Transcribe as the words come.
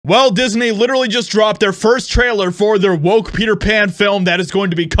Well, Disney literally just dropped their first trailer for their woke Peter Pan film that is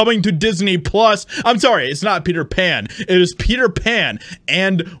going to be coming to Disney Plus. I'm sorry, it's not Peter Pan. It is Peter Pan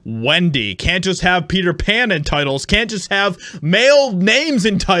and Wendy. Can't just have Peter Pan in titles. Can't just have male names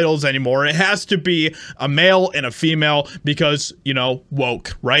in titles anymore. It has to be a male and a female because, you know,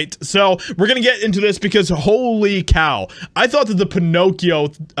 woke, right? So we're going to get into this because holy cow. I thought that the Pinocchio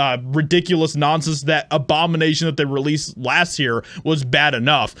ridiculous nonsense, that abomination that they released last year was bad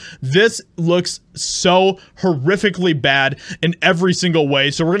enough. This looks so horrifically bad in every single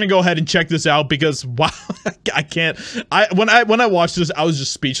way. So we're gonna go ahead and check this out because wow, I can't. When I watched this, I was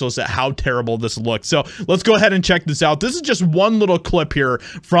just speechless at how terrible this looked. So let's go ahead and check this out. This is just one little clip here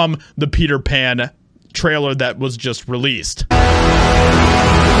from the Peter Pan trailer that was just released. Are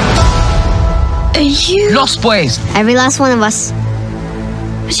you Lost Boys? Every last one of us.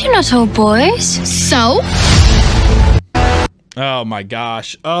 But you're not all boys. So? Oh my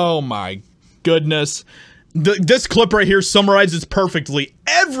gosh. Oh my goodness. This clip right here summarizes perfectly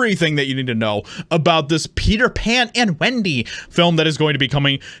everything that you need to know about this Peter Pan and Wendy film that is going to be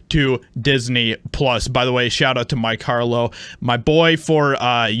coming to Disney Plus. By the way, shout out to Mike Harlow, my boy, for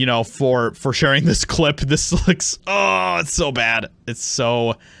you know, for sharing this clip. This looks, oh, it's so bad. It's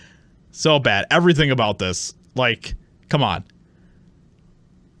so bad. Everything about this, like, come on.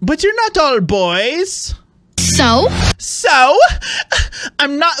 But you're not all boys. So,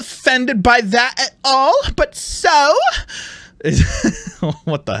 I'm not offended by that at all, but so,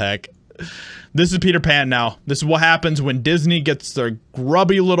 what the heck? This is Peter Pan now. This is what happens when Disney gets their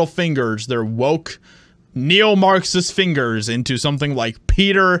grubby little fingers, their woke neo-Marxist fingers into something like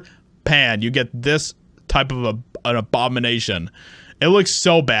Peter Pan. You get this type of an abomination. It looks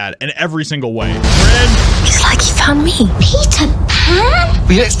so bad in every single way. it's like he found me. Peter Pan?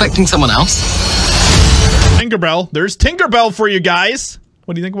 Were you expecting someone else? Tinkerbell. There's Tinkerbell for you guys.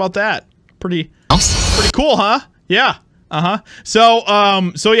 What do you think about that? Pretty cool, huh? Yeah. So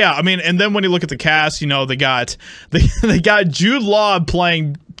yeah, I mean, and then when you look at the cast, you know, they got Jude Law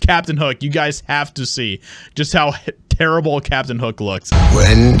playing Captain Hook. You guys have to see just how terrible Captain Hook looks.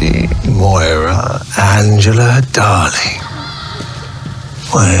 Wendy, Moira, Angela, darling.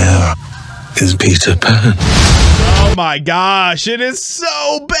 Where is Peter Pan? Oh my gosh, it is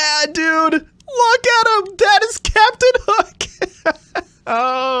so bad, dude. Look at him. That is Captain Hook.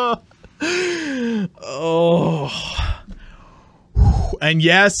 Oh. And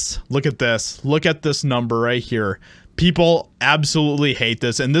yes, look at this. Look at this number right here. People absolutely hate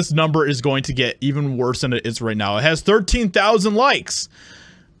this, and this number is going to get even worse than it is right now. It has 13,000 likes.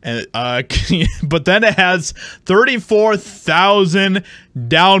 And but then it has 34,000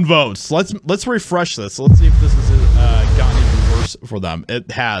 downvotes. Let's refresh this. Let's see if this is gotten even worse for them. It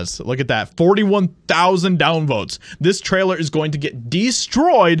has. Look at that. 41,000 downvotes. This trailer is going to get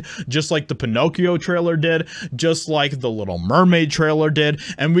destroyed, just like the Pinocchio trailer did, just like the Little Mermaid trailer did,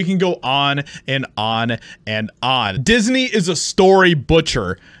 and we can go on and on and on. Disney is a story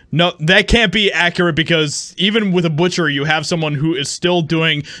butcher. No, that can't be accurate because even with a butcher, you have someone who is still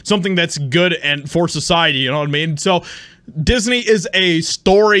doing something that's good and for society, you know what I mean? So Disney is a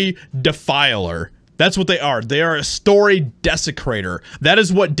story defiler. That's what they are. They are a story desecrator. That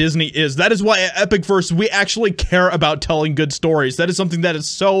is what Disney is. That is why at EpicVerse, we actually care about telling good stories. That is something that is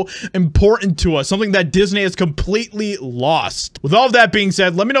so important to us, something that Disney has completely lost. With all of that being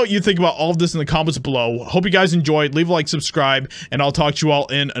said, let me know what you think about all of this in the comments below. Hope you guys enjoyed. Leave a like, subscribe, and I'll talk to you all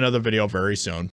in another video very soon.